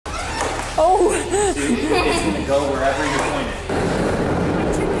Oh! It's gonna go wherever you point it.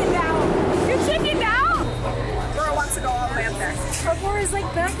 Chickened out. You're chickened out? Aurora wants to go all the way up there. Aurora's like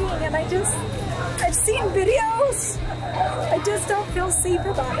begging, and I've seen videos. I just don't feel safe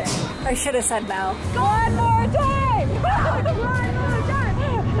about it. I should have said no. One more time! One more time!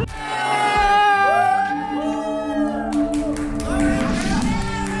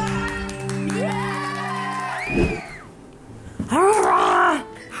 Aurora!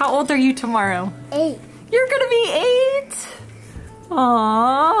 How old are you tomorrow? 8. You're gonna be 8?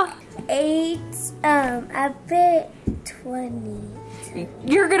 Aww. 8, I bet 20.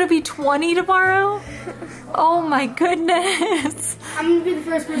 You're gonna be 20 tomorrow? Oh my goodness. I'm gonna be the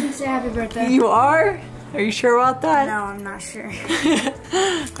first person to say happy birthday. You are? Are you sure about that? No, I'm not sure.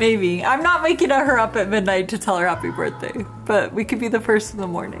 Maybe. I'm not waking her up at midnight to tell her happy birthday, but we could be the first in the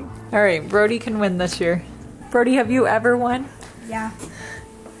morning. All right, Brody can win this year. Brody, have you ever won? Yeah.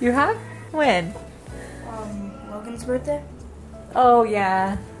 You have? When? Logan's birthday? Oh,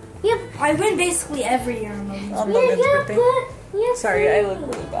 yeah. Yep. I win basically every year on Logan's On Logan's birthday? Sorry, I look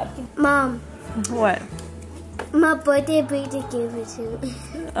really bad. Mom, What? my birthday gave it to me.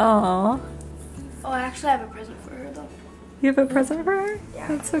 Aw. Oh, I actually have a present for her though. You have a present for her? Yeah.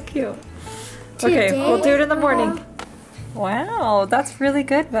 That's so cute. Okay, we'll do it in the morning. Wow, that's really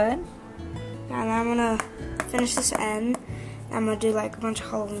good, bud. And I'm gonna finish this end. I'm gonna do like a bunch of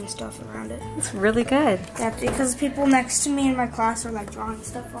Halloween stuff around it. It's really good. Yeah, because people next to me in my class are like drawing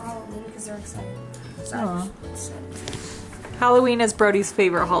stuff for Halloween because they're excited. So I'm just excited. Halloween is Brody's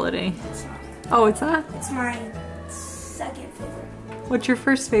favorite holiday. It's not. Oh, it's not? It's my second favorite. What's your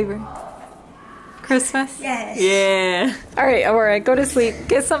first favorite? Christmas? Yes. Yeah. All right, Aurora, go to sleep.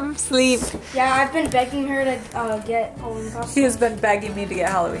 Get some sleep. Yeah, I've been begging her to get Halloween costumes. He has been begging me to get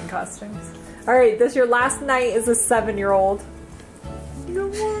Halloween costumes. All right, this your last night as a 7-year-old. No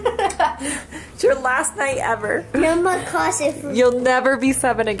more. It's your last night ever. No more costume. You'll never be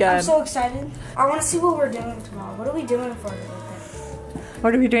 7 again. I'm so excited. I want to see what we're doing tomorrow. What are we doing for our birthday?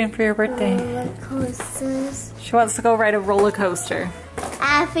 What are we doing for your birthday? Roller coasters. She wants to go ride a roller coaster.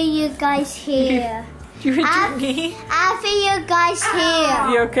 After you guys here. You hit your knee? After you guys here.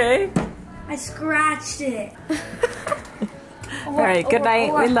 You okay? I scratched it. All right, good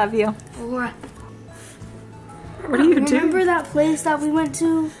night. We love you. Aurora. What are you doing? Remember that place that we went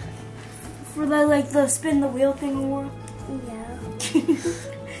to for the spin the wheel thing, Aurora? Yeah.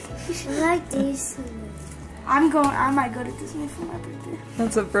 I like Disney. I might go to Disney for my birthday.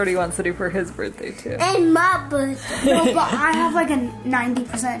 That's what Brody wants to do for his birthday too. And my birthday. No, but I have like a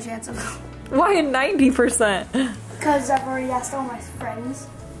 90% chance of going. Why a 90%? Because I've already asked all my friends.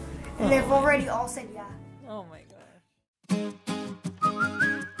 And they've already all said yeah. Oh my god.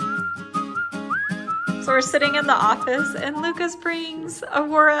 So we're sitting in the office and Lucas brings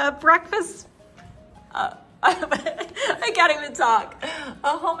Aurora breakfast. I can't even talk.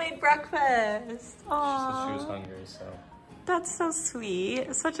 A homemade breakfast. Aww. She was hungry, so. That's so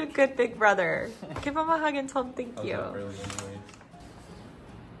sweet. Such a good big brother. Give him a hug and tell him thank you. Early anyway.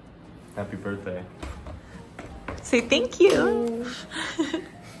 Happy birthday. Say thank you.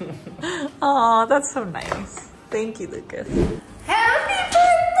 Aw, that's so nice. Thank you, Lucas. Happy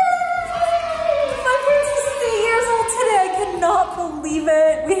birthday! My princess is 8 years old today. I cannot believe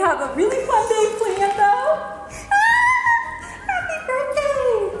it. We have a really fun day planned though. Happy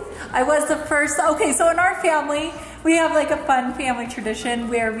birthday! I was the first. Okay, so in our family, we have like a fun family tradition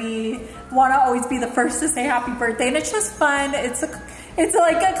where we want to always be the first to say happy birthday, and it's just fun. It's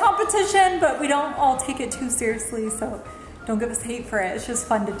like a competition, but we don't all take it too seriously, so don't give us hate for it. It's just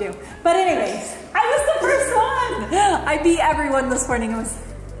fun to do. But anyways, I was the first one. I beat everyone this morning. I was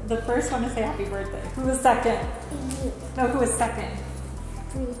the first one to say happy birthday. Who was second? No, who was second?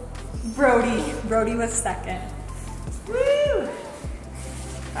 Brody. Brody was second. Woo!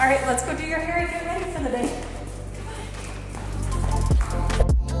 All right, let's go do your hair and get ready for the day.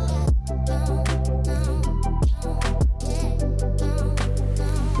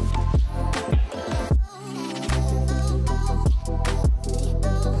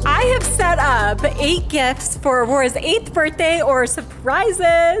 I have set up 8 gifts for Aurora's 8th birthday, or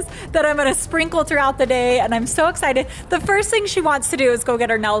surprises that I'm gonna sprinkle throughout the day, and I'm so excited. The first thing she wants to do is go get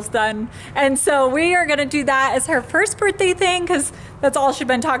her nails done, and so we are gonna do that as her first birthday thing, because that's all she's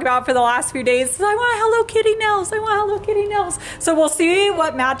been talking about for the last few days. So I want Hello Kitty nails, I want Hello Kitty nails. So we'll see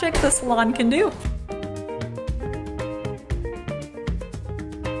what magic the salon can do.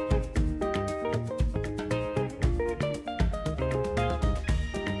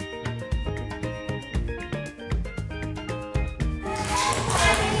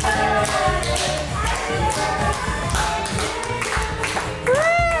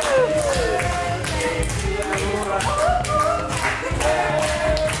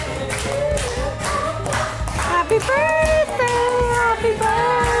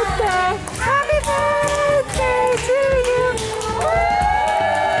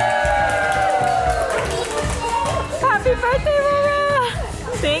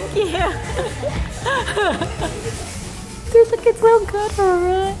 Yeah. Dude, look, it's so good,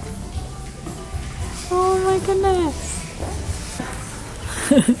 Aurora. Oh my goodness.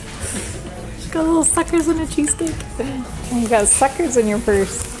 Got little suckers in a cheesecake. And you got suckers in your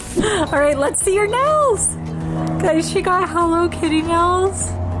purse. All right, let's see your nails. Guys, she got Hello Kitty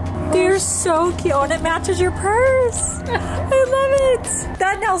nails. They're so cute, and it matches your purse. I love it.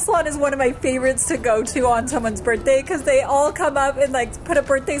 That nail salon is one of my favorites to go to on someone's birthday because they all come up and like put a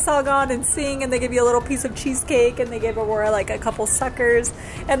birthday song on and sing, and they give you a little piece of cheesecake, and they give Aurora like a couple suckers,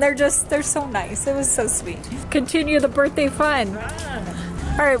 and they're so nice. It was so sweet. Continue the birthday fun.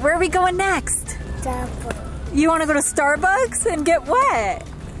 All right, where are we going next? Starbucks. You want to go to Starbucks and get what?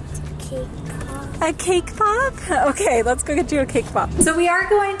 Cake pop. A cake pop? Okay, let's go get you a cake pop. So we are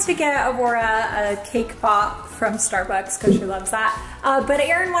going to get Aurora a cake pop from Starbucks because she loves that. But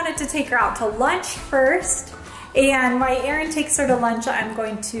Aaron wanted to take her out to lunch first. And while Aaron takes her to lunch, I'm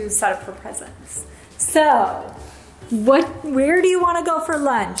going to set up her presents. So, where do you want to go for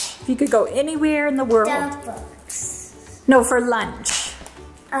lunch? If you could go anywhere in the world. Starbucks. No, for lunch.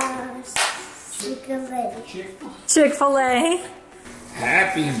 Chick-fil-A. Chick-fil-A.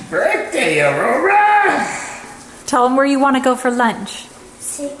 Happy birthday, Aurora! Tell them where you want to go for lunch.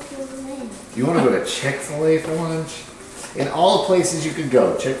 Chick-fil-A. You want to go to Chick-fil-A for lunch? In all the places you could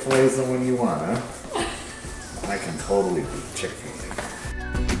go, Chick-fil-A is the one you want, huh? I can totally do Chick-fil-A.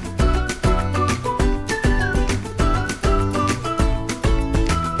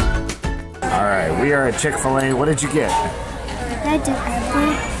 All right, we are at Chick-fil-A. What did you get? Dr.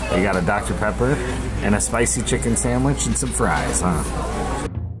 Pepper. You got a Dr. Pepper and a spicy chicken sandwich and some fries, huh?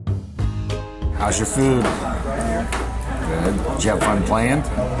 How's your food? Good. Did you have fun playing?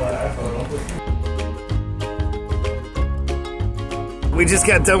 We just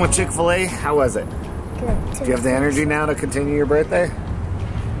got done with Chick-fil-A. How was it? Good. Do you have the energy now to continue your birthday?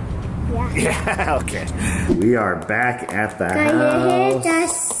 Yeah. Yeah, okay. We are back at the Can you hear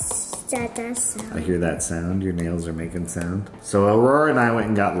house. that sound? I hear that sound. Your nails are making sound. So Aurora and I went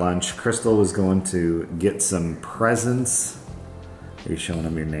and got lunch. Crystal was going to get some presents. Are you showing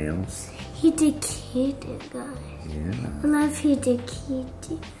them your nails? He did kitty, guys. Yeah. I love he did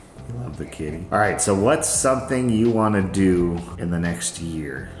kitty. You love the kitty. All right, so what's something you want to do in the next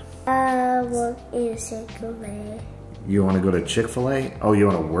year? Work in Chick-fil-A. You want to go to Chick-fil-A? Oh, you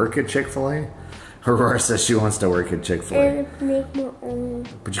want to work at Chick-fil-A? Aurora says she wants to work at Chick-fil-A. And make my own.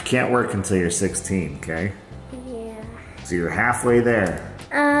 But you can't work until you're 16, okay? Yeah. So you're halfway there.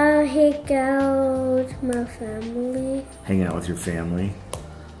 He go with my family. Hang out with your family.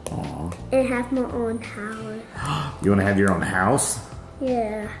 Aw. And have my own house. You want to have your own house?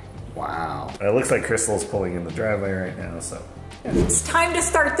 Yeah. Wow. It looks like Crystal's pulling in the driveway right now, so. It's time to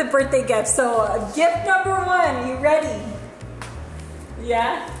start the birthday gift. So gift number one, you ready?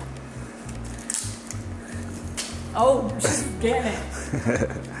 Yeah? Oh, she's getting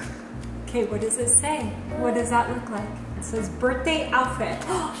it. Okay, what does it say? What does that look like? It says birthday outfit.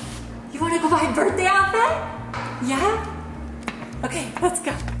 You want to go buy a birthday outfit? Yeah? Okay, let's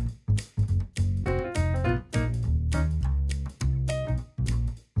go.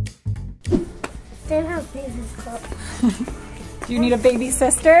 They have baby cup. Do you need a baby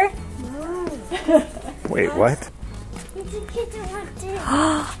sister? No. Wait, what? It's a kitty one too.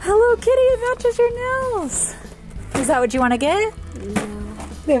 Hello Kitty, it matches your nails. Is that what you want to get? No.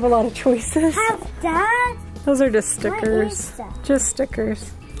 They have a lot of choices. Have that? Those are just What stickers. is that? Just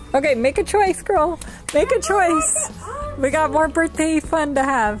stickers. Okay, make a choice, girl. Make a choice. We got more birthday fun to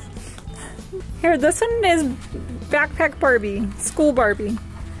have. Here, this one is backpack Barbie, school Barbie.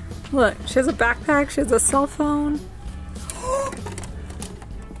 Look, she has a backpack, she has a cell phone.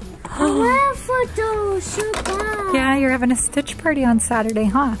 I want for those so bad. Yeah, you're having a Stitch party on Saturday,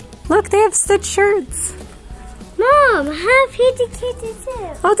 huh? Look, they have Stitch shirts. Mom, have Kitty Kitty too.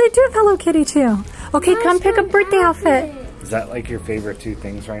 Oh, they do have Hello Kitty too. Okay, come pick a birthday outfit. Is that like your favorite two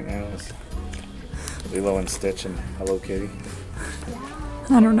things right now? Is Lilo and Stitch and Hello Kitty?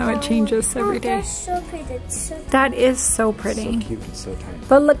 I don't know, it changes every day. That's so pretty. It's so That is so pretty. So cute and so tiny.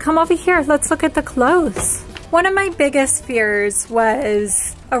 But look, come over here. Let's look at the clothes. One of my biggest fears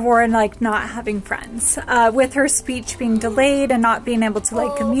was Aurora like not having friends. With her speech being delayed and not being able to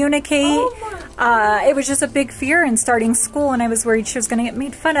like communicate. It was just a big fear in starting school, and I was worried she was gonna get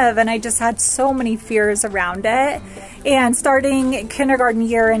made fun of, and I just had so many fears around it. And starting kindergarten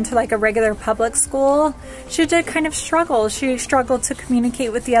year into like a regular public school, she did kind of struggle. She struggled to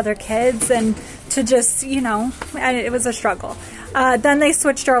communicate with the other kids and to just, you know, it was a struggle. Then they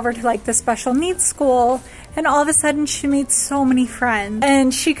switched her over to like the special needs school, and all of a sudden she made so many friends,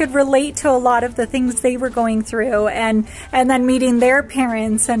 and she could relate to a lot of the things they were going through, and then meeting their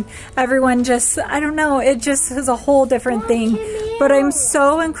parents, and everyone just, I don't know, it just is a whole different thing. But I'm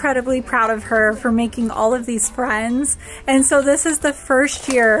so incredibly proud of her for making all of these friends. And so this is the first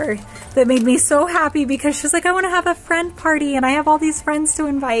year that made me so happy, because she's like, I want to have a friend party and I have all these friends to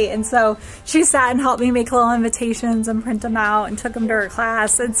invite. And so she sat and helped me make little invitations and print them out and took them to her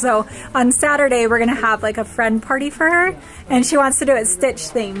class. And so on Saturday, we're going to have like a friend party for her, and she wants to do it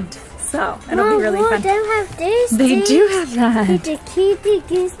Stitch themed. So it'll be really fun. They have this. They do have that. The kitty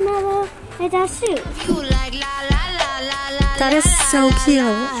gizmo and that's it. That is so cute.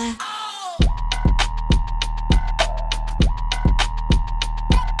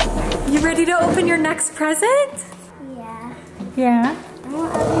 You ready to open your next present? Yeah. Yeah.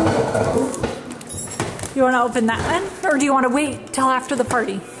 You want to open that one? Or do you want to wait till after the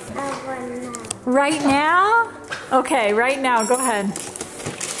party? Right now? Okay, right now. Go ahead.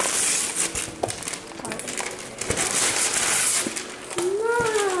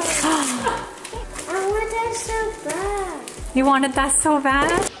 You wanted that so bad?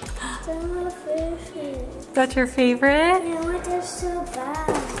 That's my favorite. That's your favorite? I want that so bad.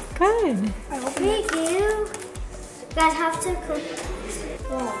 Good. Thank you. Guys have to cook.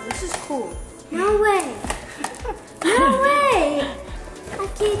 Oh, this is cool. No way. No way.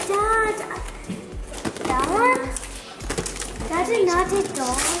 Okay, Dad. That one? That is not a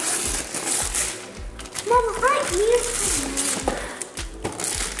dog. Mom, hide here.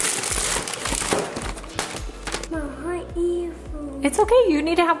 Mom, hide here. It's okay. You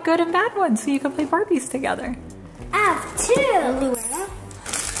need to have good and bad ones so you can play Barbies together. I have two.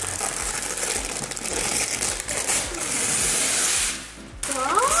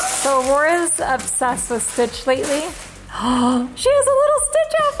 So Aurora's obsessed with Stitch lately. She has a little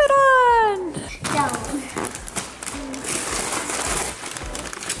Stitch outfit on! Down.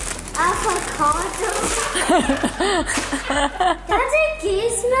 Avocado. That's a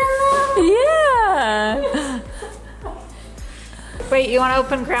gizmo. Yeah! Wait, you want to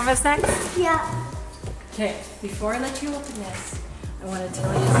open Grandma's next? Yeah. Okay, before I let you open this, I want to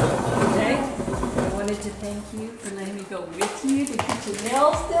tell you something, okay? I wanted to thank you for letting me go with you to get your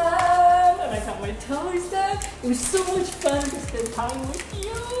nails done, and I got my toes done. It was so much fun to spend time with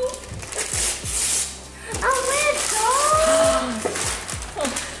you. Oh, let's go.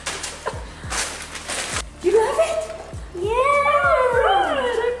 You love it? Yeah.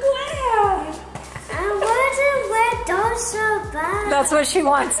 Good, I'm glad. I want to wear those so bad. That's what she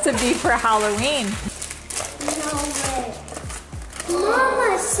wants to be for Halloween. No way.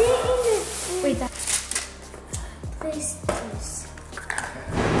 Mama, sit in the... Wait, that. This.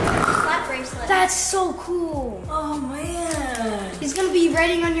 Flat bracelet. That's so cool. Oh man. It's gonna be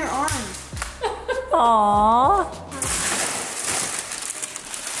writing on your arm. Aww.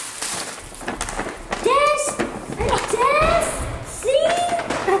 See?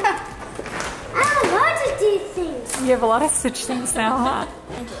 I love these things. You have a lot of Stitch things now, huh?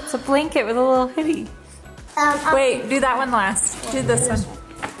 It's a blanket with a little hoodie. Wait, do that one last. Do this one.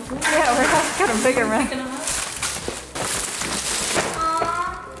 Yeah, we're kind of bigger one.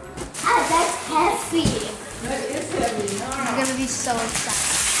 That's heavy. That is heavy. I'm gonna be so excited.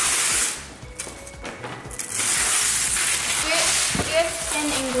 Your skin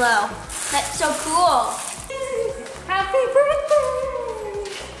and glow. That's so cool. Happy birthday!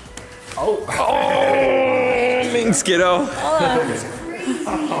 Thanks, kiddo.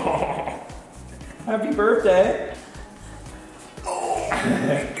 Happy birthday.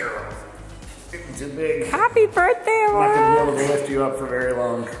 Big girl. Too big. Happy birthday, I'm not gonna be Aurora! able to lift you up for very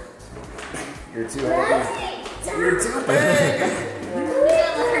long. You're too heavy. You're too big.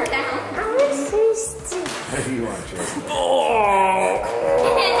 What do you want, Jesse?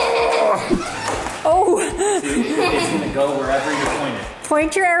 Oh! It's gonna go wherever you point it.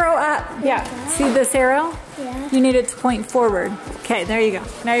 Point your arrow up. Yeah. See this arrow? Yeah. You need it to point forward. Okay, there you go.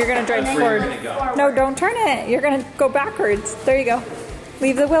 Now you're gonna drive Where forward. you're gonna go. No, don't turn it. You're gonna go backwards. There you go.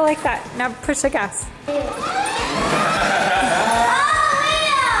 Leave the wheel like that. Now push the gas.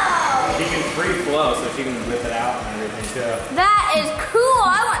 She can free flow, so she can whip it out and everything too. That is cool.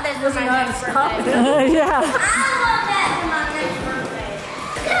 I want this for my next birthday. Yeah. I want that for my next birthday.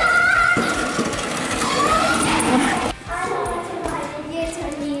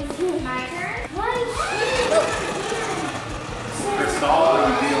 My turn? For stall,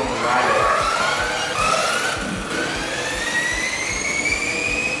 you'd be able to ride it.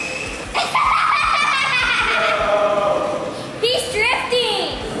 He's drifting.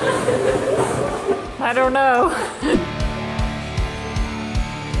 I don't know.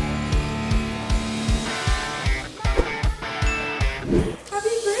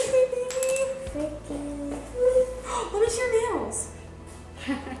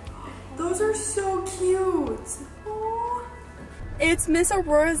 It's Miss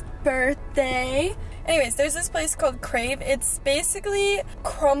Aurora's birthday. Anyways, there's this place called Crave. It's basically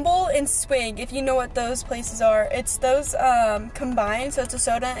Crumble and Swig, if you know what those places are. It's those combined, so it's a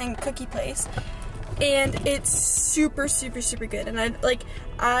soda and cookie place. And it's super, super, super good. And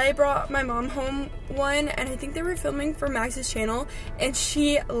I brought my mom home one, and I think they were filming for Max's channel, and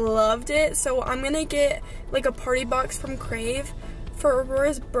she loved it. So I'm gonna get like a party box from Crave for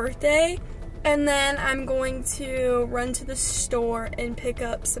Aurora's birthday. And then I'm going to run to the store and pick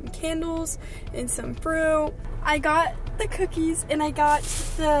up some candles and some fruit. I got the cookies and I got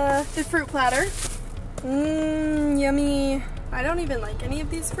the fruit platter. Mmm, yummy. I don't even like any of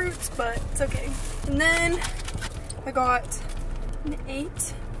these fruits, but it's okay. And then I got an 8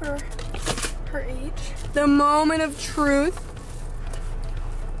 for her age. The moment of truth.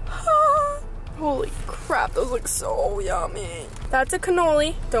 Holy crap, those look so yummy. That's a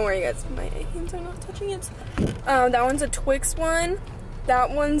cannoli. Don't worry guys, my hands are not touching it. That one's a Twix one. That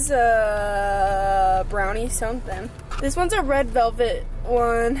one's a brownie something. This one's a red velvet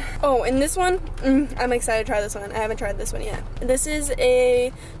one. Oh, and this one, I'm excited to try this one. I haven't tried this one yet. This is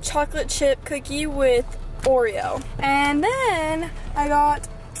a chocolate chip cookie with Oreo. And then I got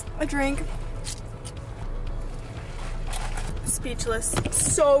a drink. Speechless.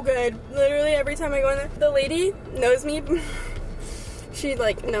 So good. Literally every time I go in there, the lady knows me. She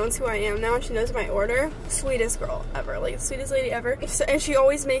like knows who I am now, and she knows my order. Sweetest girl ever, like sweetest lady ever. So, and she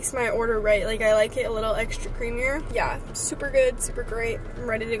always makes my order right. Like I like it a little extra creamier. Yeah, super good, super great. I'm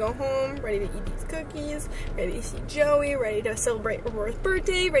ready to go home, ready to eat these cookies, ready to see Joey, ready to celebrate Aurora's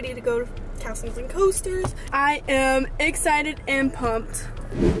birthday, ready to go to Castles and Coasters. I am excited and pumped.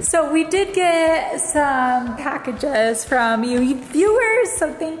 So we did get some packages from you viewers,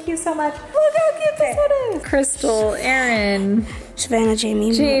 so thank you so much. Look how cute this one is. Crystal, Erin, Savannah,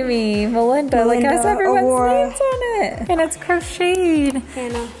 Jamie, Melinda. Look, it has everyone's Aurora. names on it. And it's crocheted.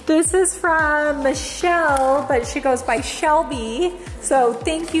 Hannah. This is from Michelle, but she goes by Shelby. So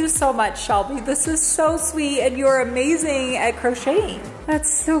thank you so much, Shelby. This is so sweet, and you're amazing at crocheting. That's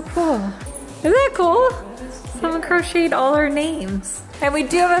so cool. Isn't that cool? Someone crocheted all our names. And we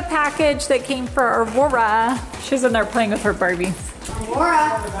do have a package that came for Aurora. She's in there playing with her Barbies.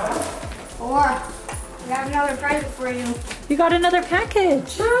 Aurora, we have another present for you. You got another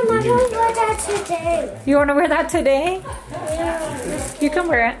package. Mom, I want to wear that today. You want to wear that today? Yeah. You can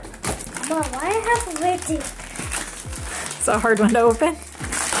wear it. Mom, why I have to wear it? It's a hard one to open.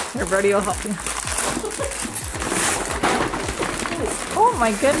 Here, Brody will help you. Oh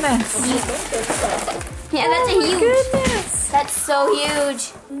my goodness. Yeah, that's a huge. Goodness. That's so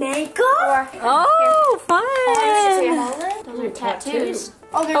huge. Makeup? Oh, fun. Those are tattoos.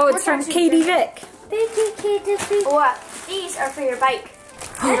 Oh, it's from Katie Vick. What? These are for your bike.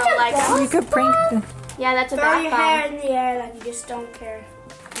 I don't like them. You could prank them. Yeah, that's a Throw your hair bath in the air like you just don't care.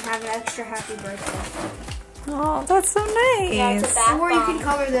 And have an extra happy birthday. Oh, that's so nice. Yeah, it's a bath Or you bomb. can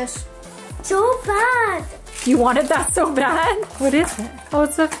cover this. So bad. You wanted that so bad? What is it? Oh,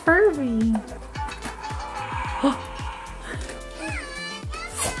 it's a Furby.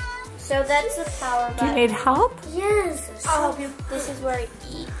 So that's the power Do you button. need help? Yes. I'll help you. This is where it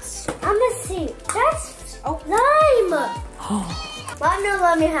eats. I'm gonna see. That's slime. Mom, no,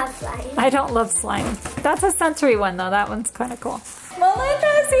 let me have slime. I don't love slime. That's a sensory one though. That one's kind of cool.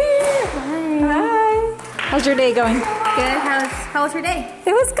 Melinda's here. Hi. How's your day going? Good. How was her day?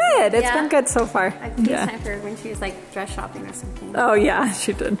 It was good. It's Yeah. been good so far. I FaceTimed her when she was like dress shopping or something. Oh yeah,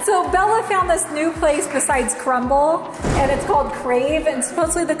 she did. So Bella found this new place besides Crumble, and it's called Crave, and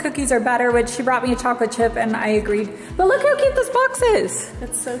supposedly the cookies are better, which she brought me a chocolate chip, and I agreed. But look how cute this box is.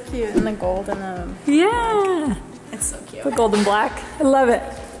 It's so cute. And the gold and the... Yeah. It's so cute. The gold and black. I love it.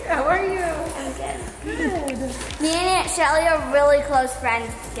 How are you? I'm good. Me and Aunt Shelly are really close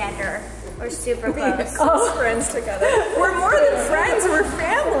friends together. We're super close. Oh. Friends together. We're more than friends. We're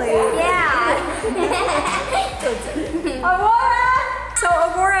family. Yeah. Aurora! So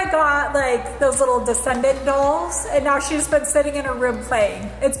Aurora got like those little descendant dolls, and now she's been sitting in her room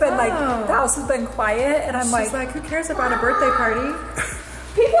playing. It's been like, the house has been quiet, and I'm She's like, who cares about a birthday party?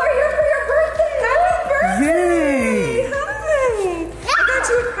 people are here for your birthday! Happy birthday! Yay! Hi! I got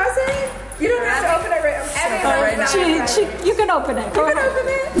you a present. You don't have to open it right now. You can open it. Go ahead. Open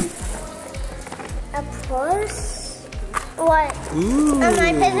it. A purse? What? Ooh. On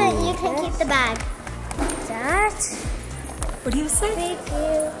my present, you can keep the bag. That? What do you say? Thank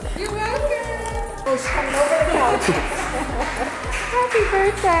you. You're welcome. Oh, she's coming over the couch. Happy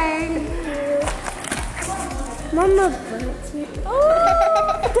birthday. Mama burnt me. Oh,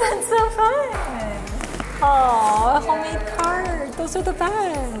 that's so fun. Oh, a homemade card. Those are the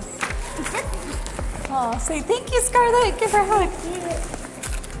best. Oh, say thank you, Scarlett. Give her a hug.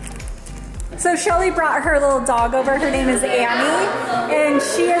 So Shelly brought her little dog over. Her name is Annie, and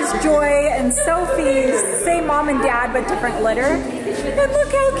she is Joy and Sophie's same mom and dad but different litter. And look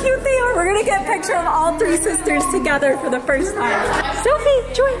how cute they are. We're gonna get a picture of all three sisters together for the first time.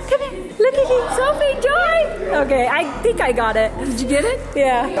 Sophie, Joy, come here. Look at you, Sophie, Joy. Okay, I think I got it. Did you get it?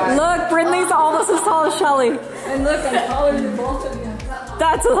 Yeah. Look, Brindley's almost as tall as Shelly. And look, I'm taller than both of you.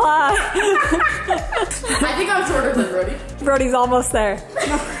 That's a lie. I think I'm shorter than Brody. Brody's almost there.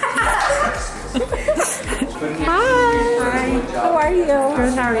 Hi. How are you?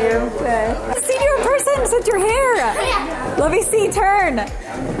 Good, how are you? Good. I've seen you in person since your hair. Let me see, turn.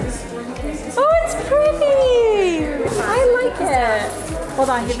 Oh, it's pretty. I like it. Hold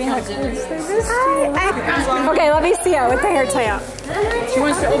on, give me a hug. Okay, let me see it with the hair tie out. She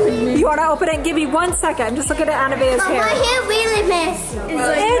wants to open it. You want to open it? Give me 1 second. I'm just looking at Annabea's hair. My hair really messy.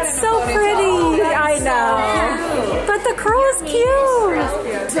 It's so pretty. I know. But the curl is cute.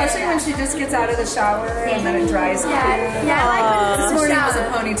 Especially when she just gets out of the shower and then it dries. This morning was a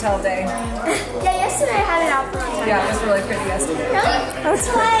ponytail day. Yeah, yesterday I had it out for a time. Yeah, it was really pretty yesterday. That's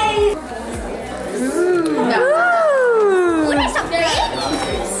pretty. Look at something.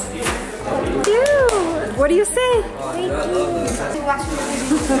 Cute. What do you say?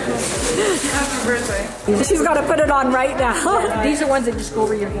 Happy birthday. She's got to put it on right now. These are ones that just go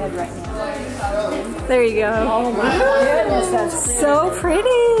over your head right now. There you go. Oh my goodness, that's So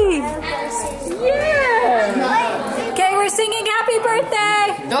pretty. Yeah. Okay, we're singing happy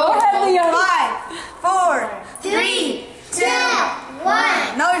birthday. Go ahead, Leo. 5, 4, 3, 2,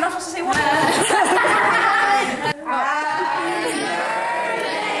 1. No, you're not supposed to say one.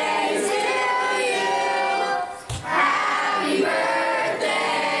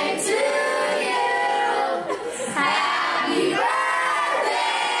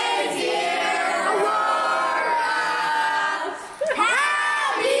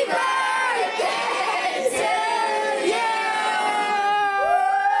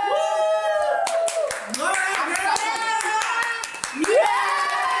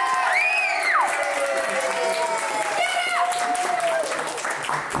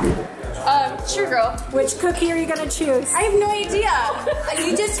 Sure, girl. Which cookie are you going to choose? I have no idea.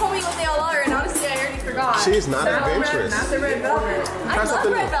 You just told me what they all are, and honestly, I already forgot. She's not adventurous. Not the red velvet. I love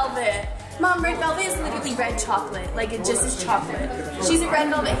red velvet. Mom, red velvet is literally red chocolate. Like, it just is chocolate. She's a red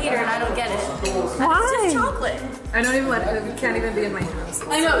velvet hater, and I don't get it. Why? It's just chocolate. I don't even let it, can't even be in my house.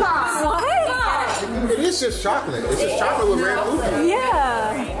 I know. What? It's just chocolate. It's just chocolate with red food.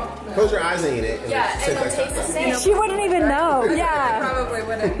 Yeah. Close your eyes and eat it. Yeah, and it'll taste the same. She wouldn't even know. Yeah. Probably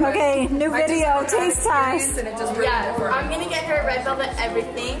wouldn't. Okay, new video, taste test. And it just really Yeah, different. I'm gonna get her red velvet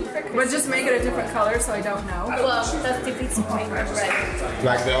everything for Christmas. But just make it a different color so I don't know. Well, that defeats the point of red.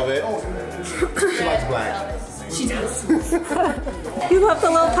 Black velvet. She likes black. She does. You love the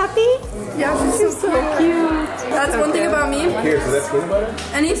little puppy? Yeah, she's so cute. That's one thing about me. Here, so that's peanut butter?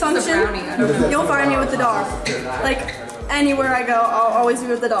 Any function, you'll find me with the dog. Like, anywhere I go, I'll always be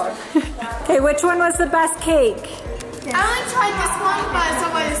with the dog. Okay, which one was the best cake? I only tried this one, but it's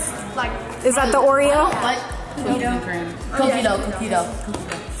always like. Is that the Oreo? What? Cookie dough. Cookie dough.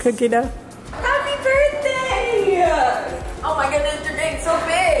 Cookie dough. Happy birthday! Oh my goodness, you're getting so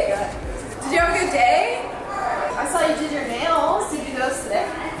big. Did you have a good day? I saw you did your nails. Did you do those today?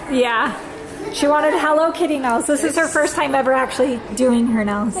 Yeah. She wanted Hello Kitty nails. This is her first time ever actually doing her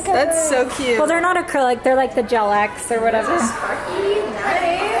nails. That's so cute. Well, they're not acrylic. They're like the Gel X or whatever. Sparky,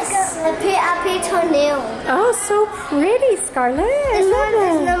 nice. A paint toenail. Oh, so pretty, Scarlett. I This love one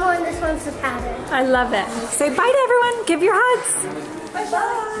is it. number one, this one's the pattern. I love it. Say bye to everyone. Give your hugs.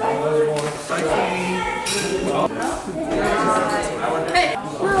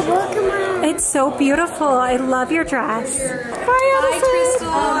 Mom, welcome on. It's so beautiful. I love your dress. Bye, Allison. Crystal.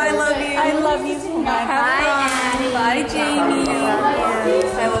 I love you. I love you so much. Bye, Annie. Bye, Jamie.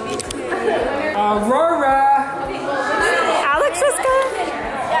 I love you too. Aurora! Alex is good.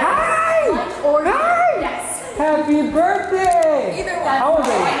 Hi! Happy birthday! Either one. How old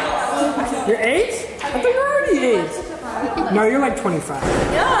are you? You're 8? I thought you were already 8. No, you're like 25.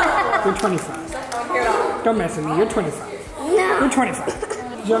 No. You're 25. Don't mess with me. You're 25. No. You're 25.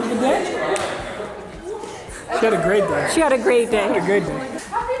 Did you have a good day? She had a great day. She had a great She had a day. good day.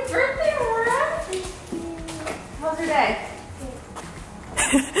 Happy birthday, Aurora. How's your day?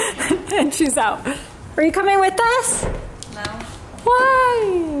 And she's out. Are you coming with us? No.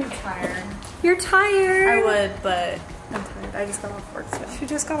 Why? Tired. You're tired. I would, but I'm tired. I just got off work. So. She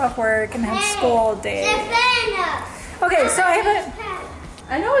just got off work and had school all day. Savannah. Okay, so I have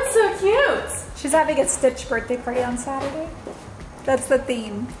a... I know, it's so cute. She's having a Stitch birthday party on Saturday. That's the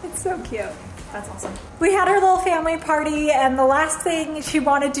theme. It's so cute. That's awesome. We had our little family party, and the last thing she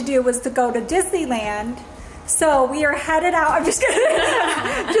wanted to do was to go to Disneyland. So we are headed out. I'm just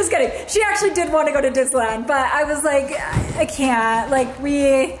kidding. Just kidding. She actually did want to go to Disneyland, but I was like, I can't. Like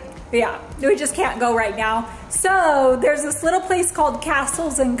we just can't go right now. So there's this little place called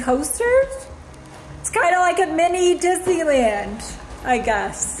Castles and Coasters. It's kind of like a mini Disneyland, I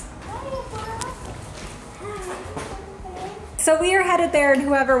guess. So we are headed there, and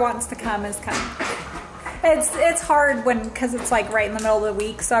whoever wants to come is coming. It's hard because it's like right in the middle of the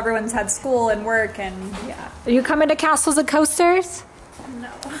week, so everyone's had school and work, and yeah. Are you coming to Castles and Coasters?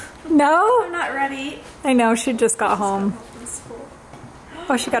 No. No? I'm not ready. I know, she just got home.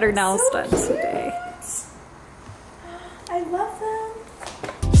 Oh, she got her nails done today. I love them.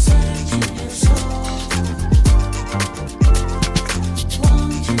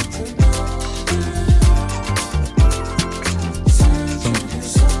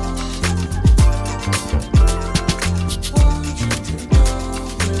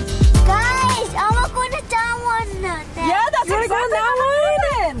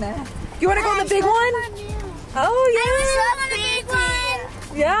 You want to go on the big one? Oh, yeah. Big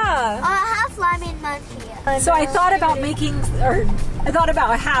one. Yeah. I have lemon mud here. So I thought about making, or I thought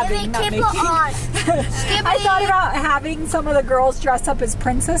about having, not making. I thought about having some of the girls dress up as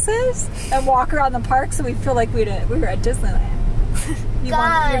princesses and walk around the park so we feel like we were at Disneyland.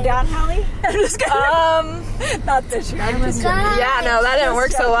 You're down, Hallie? I'm just kidding. Not this year. I'm just kidding. Yeah, no, that didn't work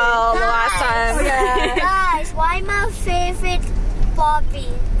so well the last time. Okay. Guys, why my favorite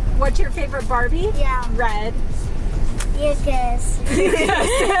Barbie? What's your favorite Barbie? Yeah. Red. You guess.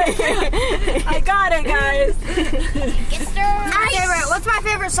 I got it, guys. What's my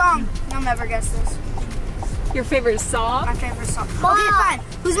favorite song? You'll never guess this. Your favorite song? My favorite song. Okay, fine.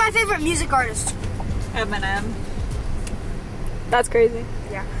 Who's my favorite music artist? Eminem. That's crazy.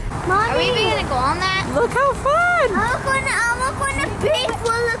 Yeah. Mommy, Are we even gonna go on that? Look how fun! I'm going to big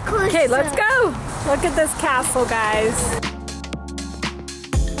roller coaster. Okay, let's go. Look at this castle, guys.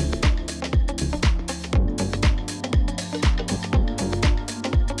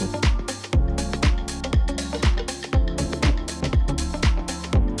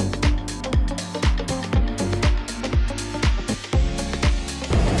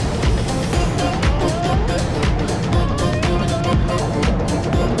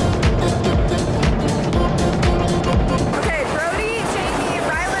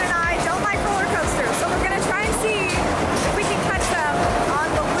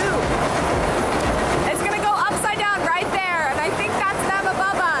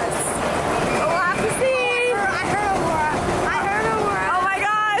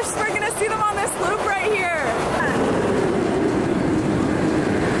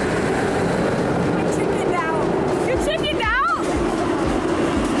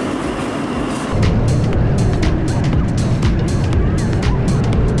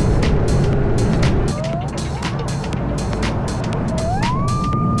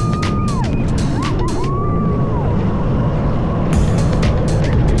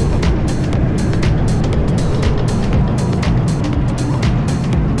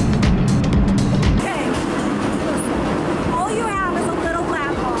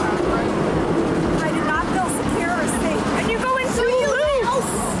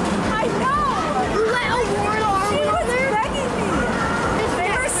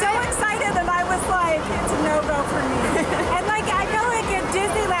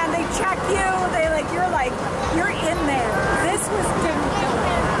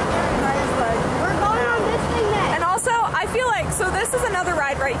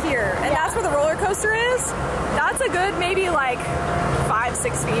 right here. And that's where the roller coaster is. That's a good maybe like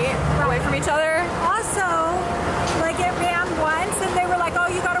 5-6 feet away from each other. Also, like it ran once and they were like, oh,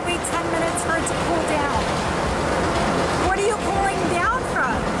 you gotta wait 10 minutes for it to cool down. What are you cooling down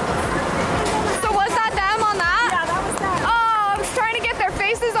from? So was that them on that? Yeah, that was them. Oh, I was trying to get their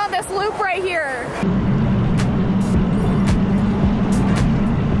faces on this loop right here.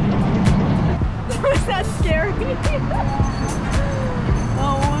 Was that scary?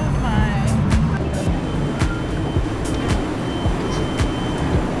 Oh my.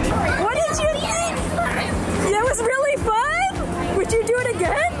 What did you think? It was really fun? Would you do it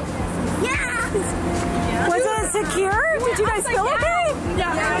again? Yeah. Was it secure? Did you guys feel okay?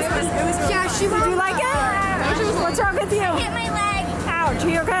 Yeah, it was Yeah, did you like it? What's wrong with you? Hit my leg. Ouch, are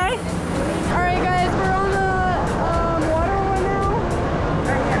you okay? Alright guys, we're on the water one now.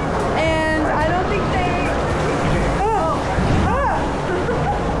 And I don't think they...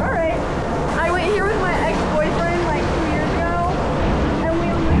 Alright. I went here with my ex-boyfriend like 2 years ago. And we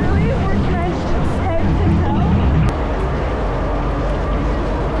literally were drenched head to toe.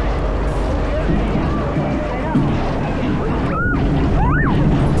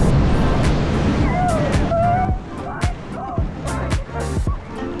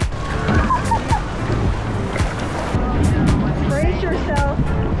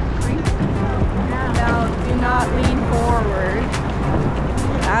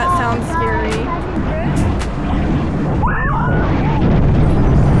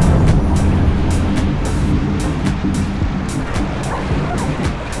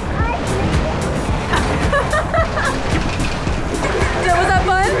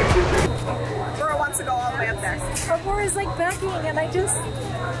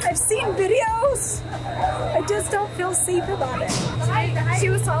 I've seen videos. I just don't feel safe about it. She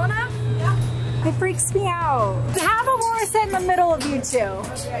was tall enough? It freaks me out. Have Aurora sit in the middle of you two.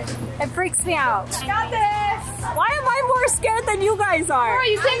 It freaks me out. Got this! Why am I more scared than you guys are? Aurora,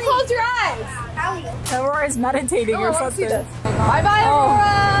 you can't close your eyes! Aurora's meditating or something. Bye-bye,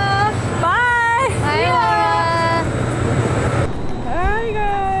 Aurora! Bye! Bye, Aurora! Hi,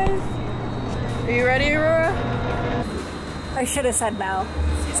 guys. Are you ready, Aurora? I should have said no.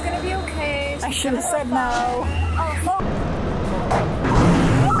 She's gonna be okay. I should have said no.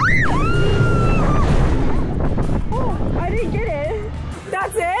 Oh, I didn't get it.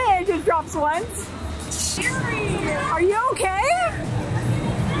 That's it? It just drops once? Are you okay?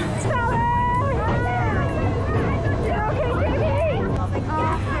 Stop it! You're okay, baby?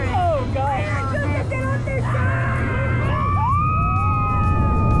 Oh, God.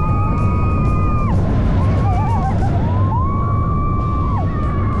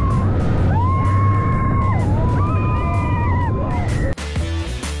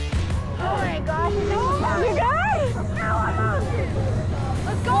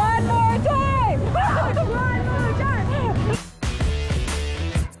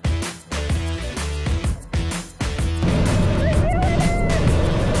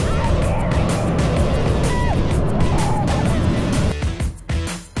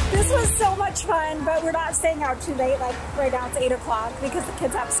 Fun, but we're not staying out too late. Like right now it's 8 o'clock because the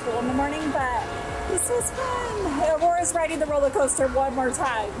kids have school in the morning, but this was fun. Aurora's riding the roller coaster one more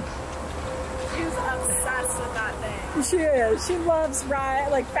time. She's obsessed with that thing. She is. She loves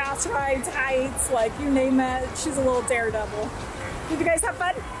like fast rides, heights, like you name it. She's a little daredevil. Did you guys have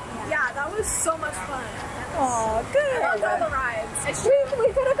fun? Yeah, that was so much fun. Oh, good. I loved all the rides. We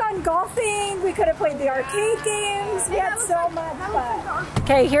could have gone golfing. We could have played the arcade games. We had so much fun.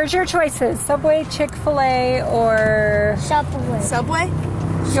 Okay, here's your choices. Subway, Chick-fil-A, or... Subway. Subway?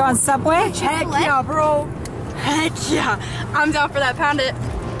 You want Subway? Heck yeah, bro. Heck yeah. I'm down for that. Pound it.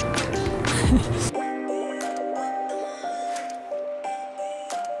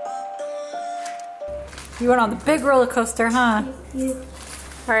 You went on the big roller coaster, huh? Yeah.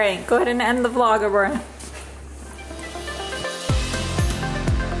 All right, go ahead and end the vlog, Aurora.